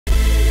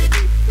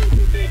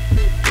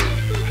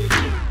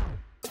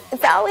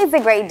It's always a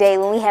great day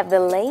when we have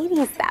the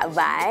ladies stop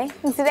by.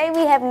 Today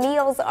we have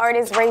Neyo's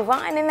artist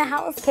RaVaughn in the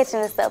house, catching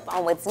us up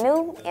on what's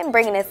new and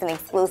bringing us an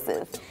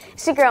exclusive.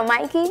 It's your girl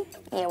Mykie,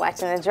 and you're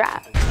watching The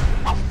Drop. So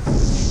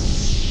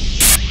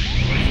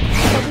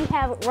we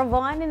have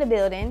RaVaughn in the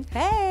building.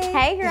 Hey.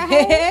 Hey girl,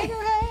 hey. Hey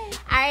girl, hey.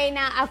 All right,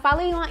 now I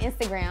follow you on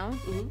Instagram,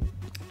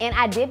 and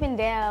I dip and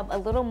dab a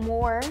little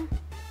more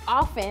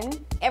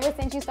often ever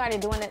since you started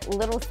doing a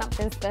little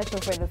something special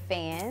for the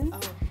fans.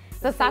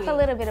 So talk a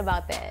little bit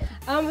about that.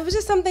 It was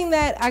just something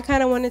that I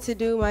kind of wanted to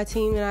do. My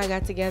team and I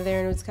got together,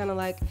 and it was kind of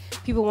like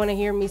people want to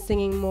hear me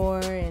singing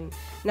more, and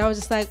I was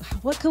just like,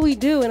 what could we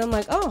do? And I'm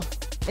like, oh,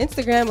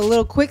 Instagram, a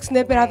little quick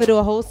snippet. I have to do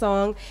a whole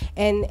song,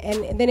 and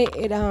then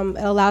it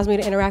allows me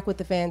to interact with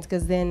the fans,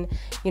 because then,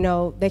 you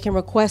know, they can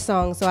request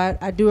songs. So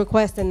I do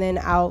request, and then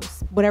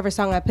whatever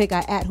song I pick,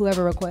 I at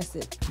whoever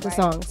requested the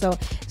song. So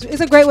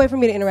it's a great way for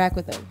me to interact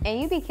with them.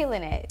 And you be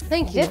killing it.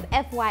 Thank you. Just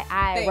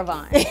FYI,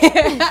 RaVaughn.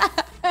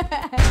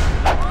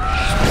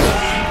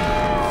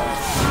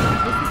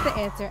 This is the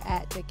answer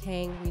at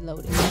Decaying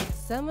Reloaded.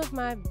 Some of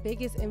my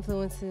biggest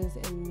influences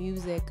in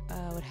music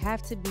would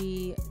have to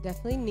be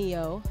definitely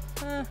Neyo.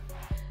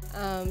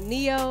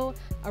 Neyo,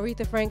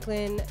 Aretha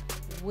Franklin,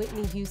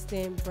 Whitney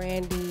Houston,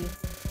 Brandy.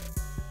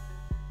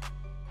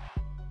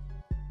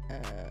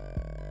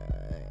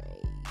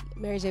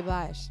 Mary J.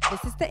 Blige.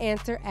 This is the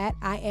answer at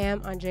I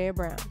Am Andrea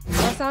Brown.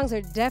 My songs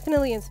are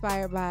definitely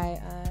inspired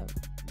by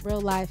real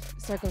life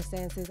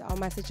circumstances, all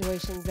my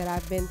situations that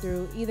I've been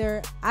through.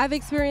 Either I've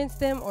experienced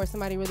them or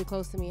somebody really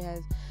close to me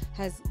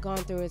has gone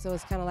through it. So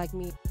it's kind of like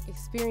me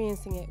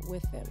experiencing it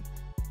with them.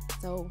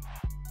 So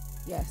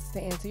yes, to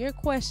answer your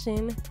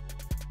question,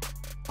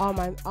 all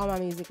my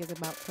music is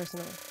about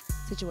personal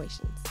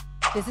situations.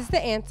 This is the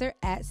answer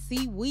at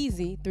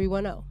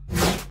CWeezy310.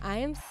 I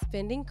am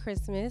spending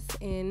Christmas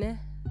in,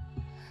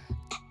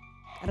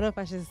 I don't know if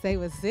I should say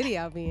what city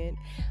I'll be in,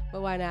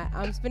 but why not?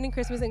 I'm spending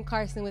Christmas in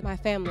Carson with my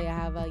family. I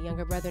have a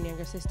younger brother and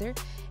younger sister.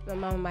 My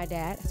mom and my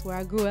dad. That's where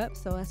I grew up,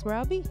 so that's where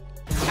I'll be.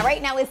 All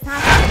right, now it's time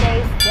for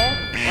today's Death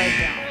or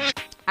Don't.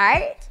 All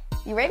right,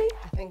 you ready?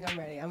 I think I'm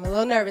ready. I'm a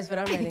little nervous, but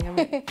I'm ready. I'm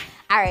ready.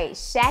 All right,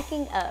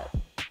 shacking up.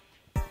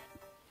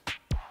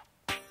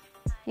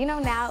 You know,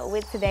 now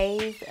with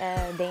today's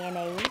day and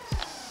age.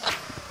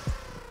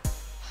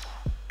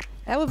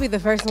 That would be the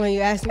first one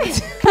you asked me.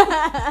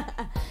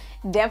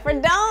 Death or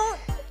don't?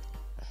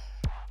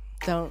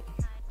 Don't.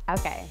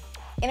 Okay.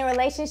 In a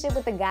relationship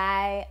with a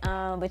guy,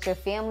 but your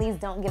families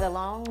don't get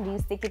along, do you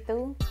stick it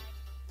through?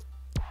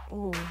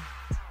 Ooh.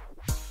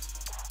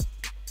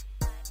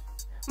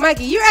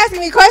 Mykie, you're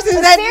asking me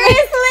questions that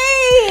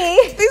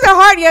seriously. These are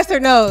hard yes or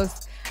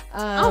no's.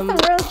 On some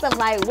real stuff,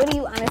 like what do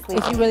you honestly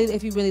think?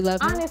 If you really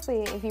love him?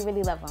 Honestly, if you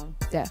really love him.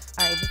 Def.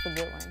 All right, just a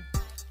good one.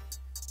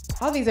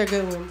 All these are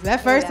good ones.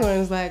 That first one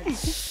was like,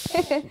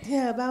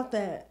 yeah, about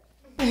that.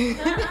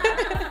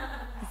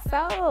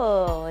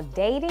 So,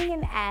 dating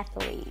an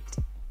athlete.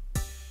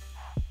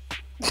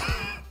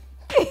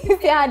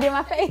 See how I did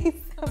my face?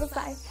 I was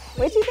like,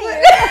 what you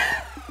think?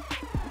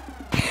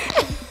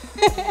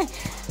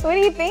 What do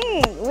you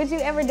think? Would you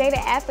ever date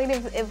an athlete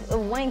if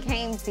one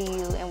came to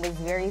you and was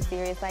very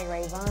serious, like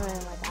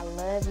RaVaughn, like, I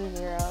love you,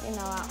 girl. You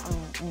know,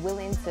 I'm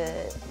willing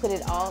to put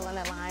it all on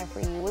the line for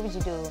you. What would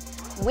you do?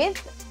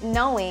 With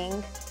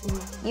knowing,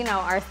 you know,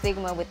 our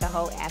stigma with the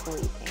whole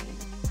athlete thing.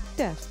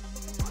 Def.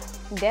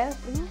 Def?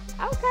 Okay.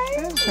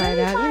 I'll try it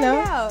out, you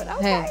know.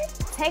 Okay. Hey.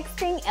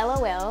 Texting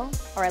LOL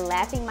or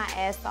laughing my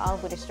ass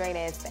off with a straight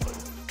ass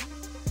face.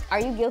 Are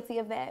you guilty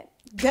of that?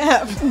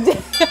 Def.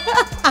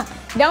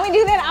 Don't we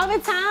do that all the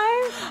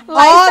time?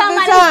 Like all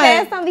somebody the time.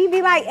 says something, you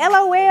be like,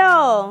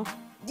 LOL.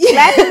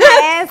 Laughing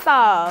my ass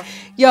off.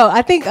 Yo,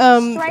 I think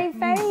straight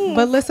face.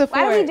 Melissa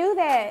Ford. Why do we do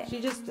that?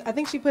 I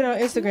think she put it on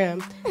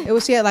Instagram.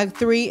 She had like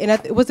 3,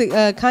 and was it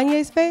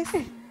Kanye's face?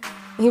 And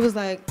he was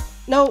like,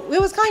 no,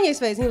 it was Kanye's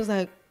face. And he was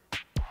like,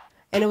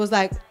 and it was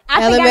like,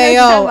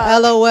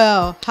 LMAO,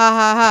 LOL, ha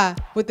ha ha,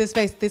 with this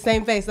face, the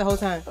same face the whole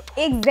time.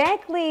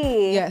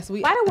 Exactly. Yes.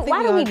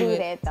 Why do we do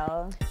that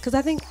though? Because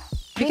I think,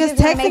 because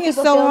texting is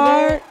so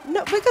hard.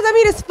 No, because I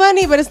mean, it's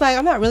funny, but it's like,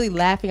 I'm not really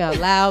laughing out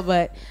loud,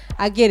 but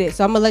I get it.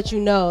 So I'm going to let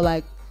you know,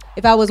 like,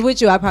 if I was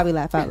with you, I'd probably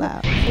laugh out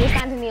loud. You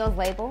signed to Neyo's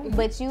label,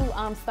 but you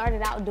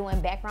started out doing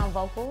background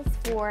vocals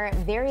for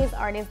various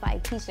artists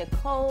like Keisha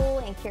Cole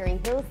and Carrie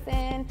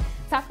Hilson.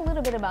 Talk a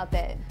little bit about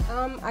that.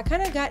 I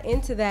kind of got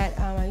into that.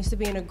 I used to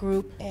be in a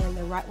group,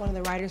 and one of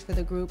the writers for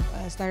the group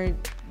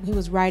he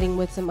was writing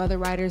with some other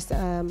writers,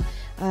 a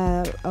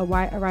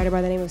writer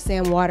by the name of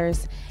Sam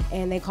Waters,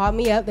 and they called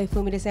me up. They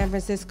flew me to San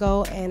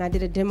Francisco, and I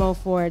did a demo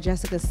for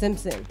Jessica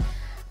Simpson.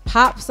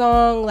 Pop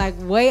song, like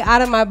way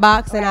out of my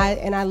box, and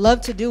I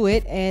love to do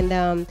it,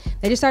 and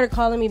they just started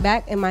calling me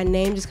back, and my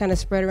name just kind of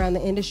spread around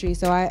the industry.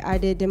 So I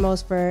did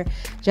demos for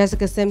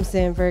Jessica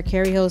Simpson, for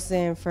Carrie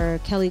Hilson, for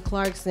Kelly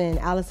Clarkson,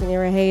 Allison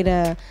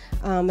Iraheta,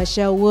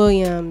 Michelle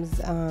Williams,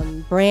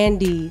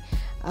 Brandy,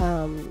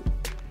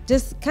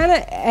 just kind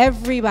of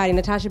everybody,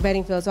 Natasha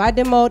Bedingfield. So I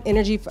demoed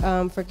Energy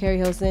for Carrie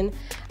Hilson.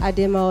 I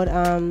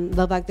demoed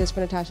Love Like This for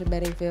Natasha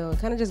Bedingfield.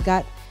 Kind of just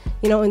got,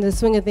 you know, in the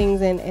swing of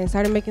things and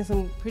started making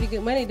some pretty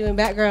good money doing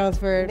backgrounds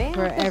for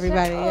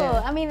everybody. Sure.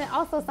 Yeah. I mean,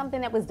 also something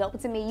that was dope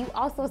to me, you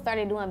also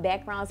started doing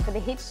backgrounds for the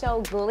hit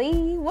show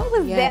Glee. What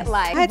was that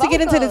like? I had to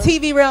get into the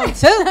TV realm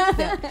too.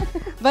 Yeah.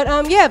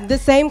 But yeah, the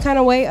same kind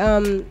of way.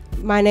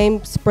 My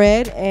name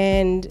spread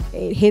and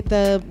it hit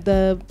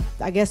the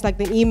I guess like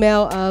the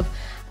email of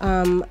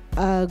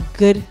a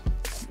good,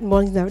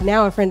 well, he's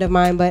now a friend of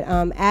mine, but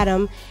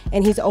Adam,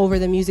 and he's over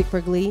the music for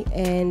Glee,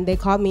 and they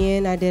called me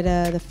in. I did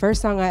the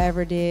first song I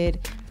ever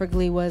did for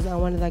Glee was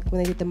one of like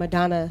when they did the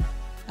Madonna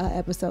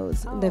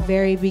episodes, the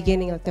very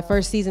beginning of the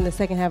first season, the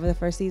second half of the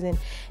first season,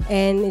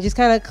 and it just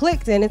kind of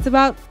clicked. And it's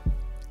about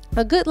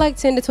a good like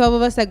 10 to 12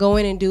 of us that go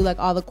in and do like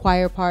all the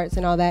choir parts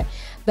and all that.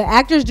 The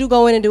actors do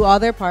go in and do all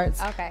their parts,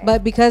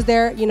 but because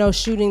they're, you know,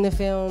 shooting the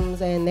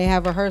films and they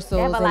have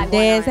rehearsals and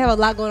dance, they have a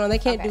lot going on. They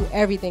can't do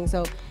everything,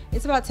 so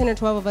it's about 10 or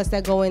 12 of us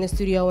that go in the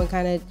studio and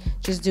kind of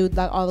just do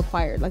like all the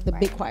choir, like the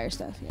big choir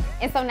stuff. Yeah.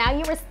 And so now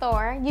you're a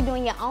star. You're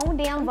doing your own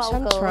damn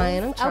vocals. I'm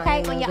trying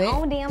Okay, on your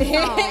own damn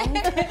song.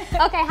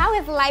 Okay, how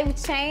has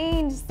life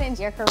changed since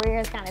your career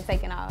has kind of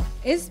taken off?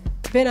 It's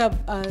been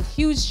a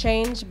huge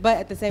change, but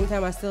at the same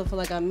time, I still feel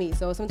like I'm me.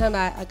 So sometimes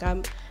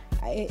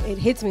it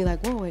hits me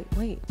like, whoa,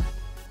 wait.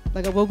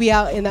 Like we'll be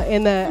out in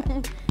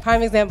the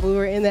prime example, we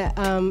were in the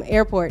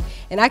airport,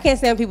 and I can't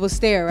stand people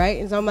stare, right?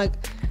 And so I'm like,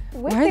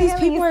 why are these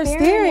people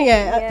staring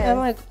at? Yes. I'm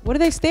like, what are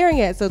they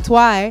staring at? So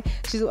Twy,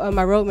 she's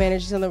my road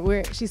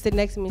manager, she's sitting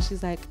next to me, and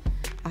she's like,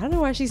 I don't know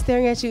why she's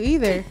staring at you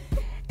either.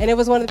 And it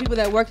was one of the people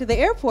that worked at the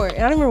airport,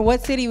 and I don't remember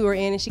what city we were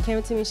in, and she came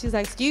up to me and she's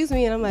like, excuse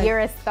me, and I'm like, you're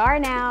a star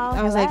now.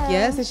 I was like,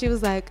 yes, and she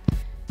was like,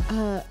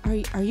 are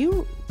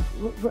you,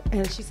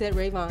 and she said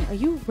RaVaughn, are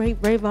you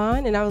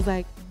RaVaughn? And I was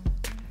like,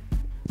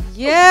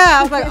 yeah.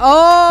 I was like,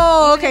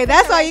 oh, okay,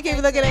 that's why you keep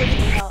looking at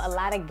me. You know, a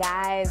lot of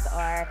guys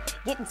are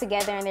getting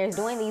together and they're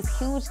doing these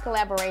huge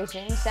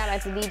collaborations. Shout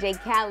out to DJ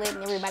Khaled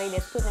and everybody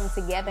that's putting them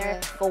together.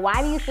 Yeah. But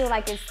why do you feel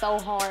like it's so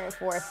hard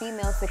for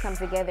females to come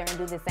together and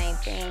do the same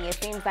thing? It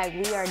seems like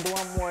we are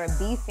doing more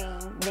beefing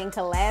than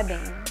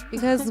collabing.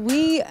 Because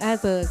we,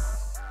 as a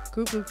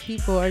group of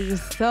people, are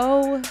just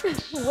so...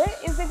 What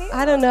is it?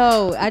 I don't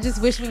know. I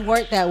just wish we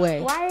weren't that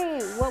way. Why?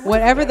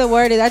 Whatever the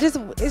word is,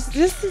 it's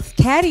just this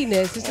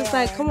cattiness. It's just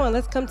like, come on,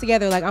 let's come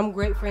together. Like, I'm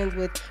great friends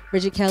with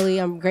Bridget Kelly.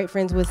 I'm great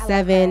friends with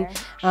Seven,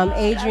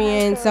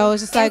 Adrian. So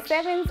it's just like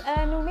Seven's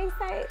new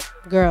mixtape.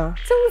 Girl,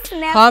 2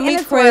 snaps. Call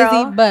me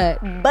crazy, but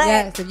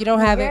yes, if you don't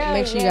have it,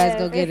 make sure you guys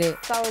go get it.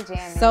 So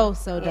jamming.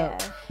 So dope.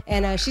 Yeah.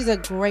 And she's a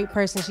great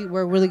person.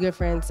 We're really good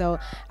friends. So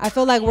I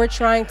feel like we're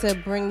trying to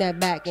bring that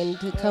back and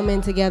to come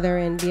in together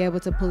and be able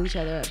to pull each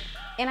other up.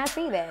 And I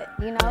see that,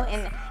 you know.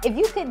 And if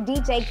you could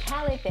DJ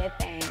Khaled that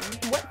thing,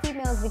 what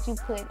females would you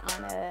put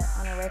on a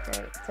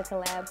record to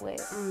collab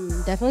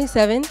with? Definitely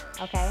Seven.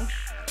 Okay.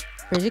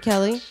 Bridget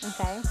Kelly.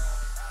 Okay.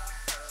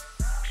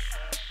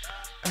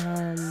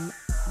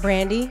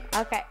 Brandy.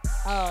 Okay.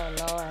 Oh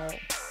Lord.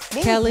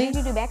 Kelly. Did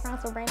you do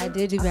backgrounds for Brandy? I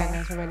did do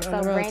backgrounds for Brandy.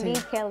 So Brandy,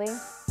 Kelly.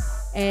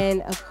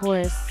 And of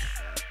course,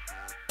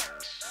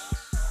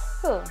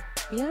 who?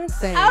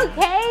 Beyonce.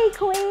 Okay,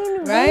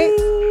 Queen. Right?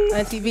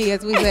 Auntie B,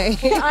 as we say.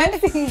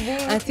 Auntie B.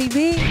 Auntie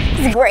B.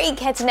 It's great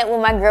catching up with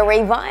my girl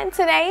RaVaughn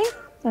today.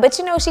 But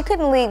you know, she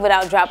couldn't leave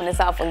without dropping us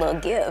off a little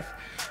gift.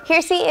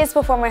 Here she is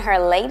performing her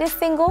latest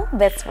single,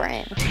 Best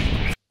Friend.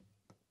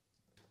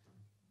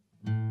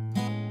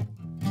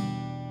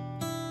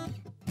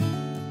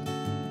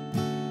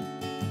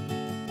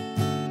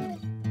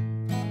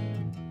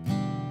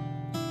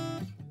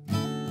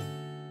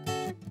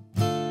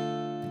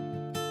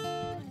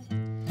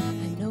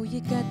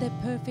 Got that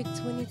perfect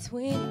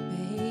 2020,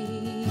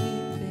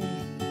 baby.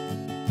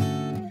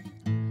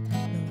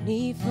 No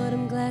need for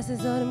them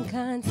glasses or them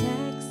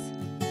contacts.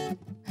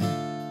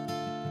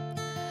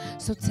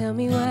 So tell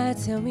me why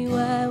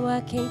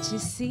can't you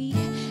see?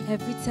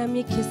 Every time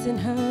you're kissing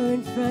her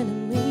in front of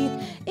me,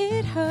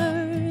 it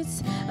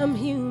hurts. I'm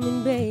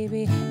human,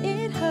 baby,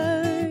 it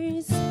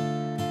hurts.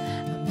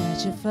 I'm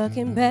not your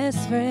fucking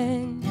best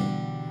friend.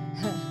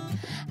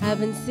 I've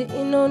been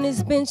sitting on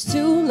this bench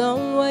too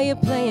long while you're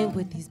playing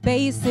with these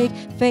basic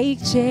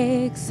fake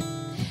chicks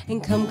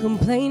and come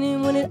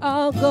complaining when it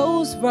all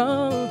goes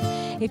wrong.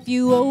 If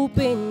you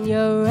open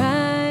your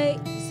eyes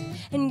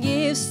and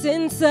give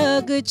sense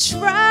a good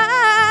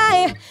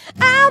try,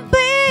 I'll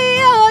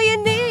be all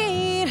you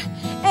need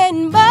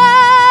and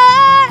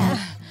more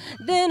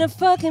than a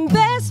fucking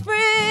best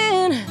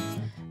friend.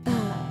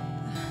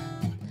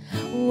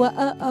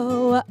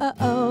 Whoa,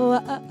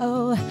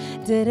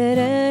 da da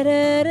da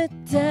da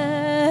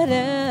da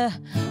da.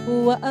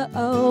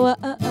 Whoa,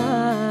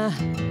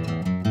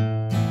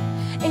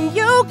 and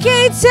you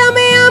can't tell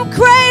me I'm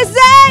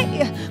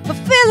crazy for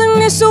feeling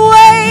this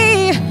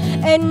way.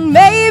 And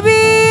maybe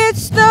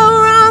it's the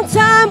wrong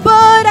time,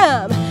 but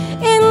I'm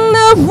in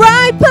the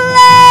right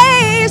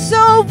place.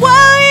 So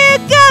why you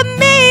got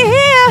me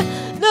here?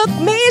 Look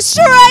me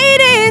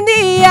straight in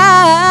the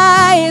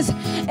eyes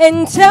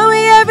and tell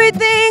me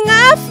everything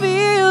I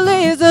feel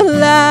is a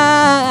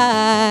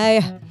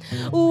lie.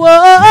 Whoa,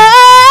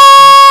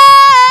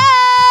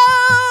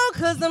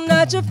 'cause I'm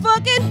not your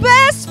fucking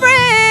best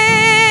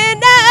friend.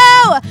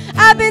 No,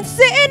 I've been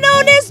sitting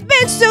on this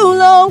bench too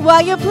long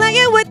while you're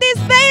playing with these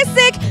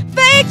basic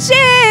fake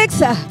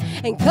chicks,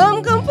 and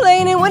come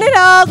complaining when it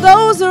all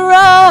goes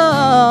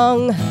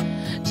wrong.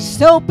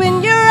 Just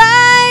open your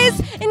eyes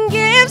and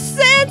give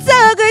sense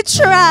a good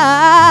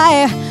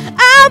try.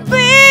 I'll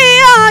be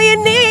all you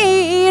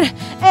need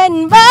and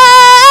more.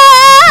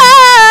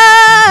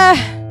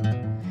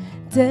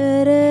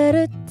 Da da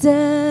da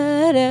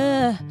da da.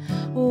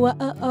 Whoa,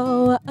 oh,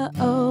 oh,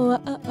 oh,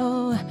 oh,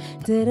 oh.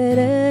 Da da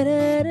da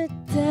da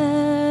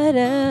da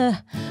da.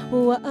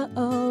 Whoa,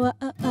 oh,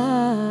 oh,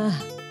 oh.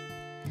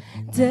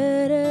 Da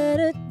da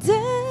da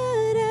da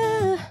da.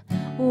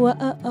 Whoa,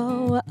 oh.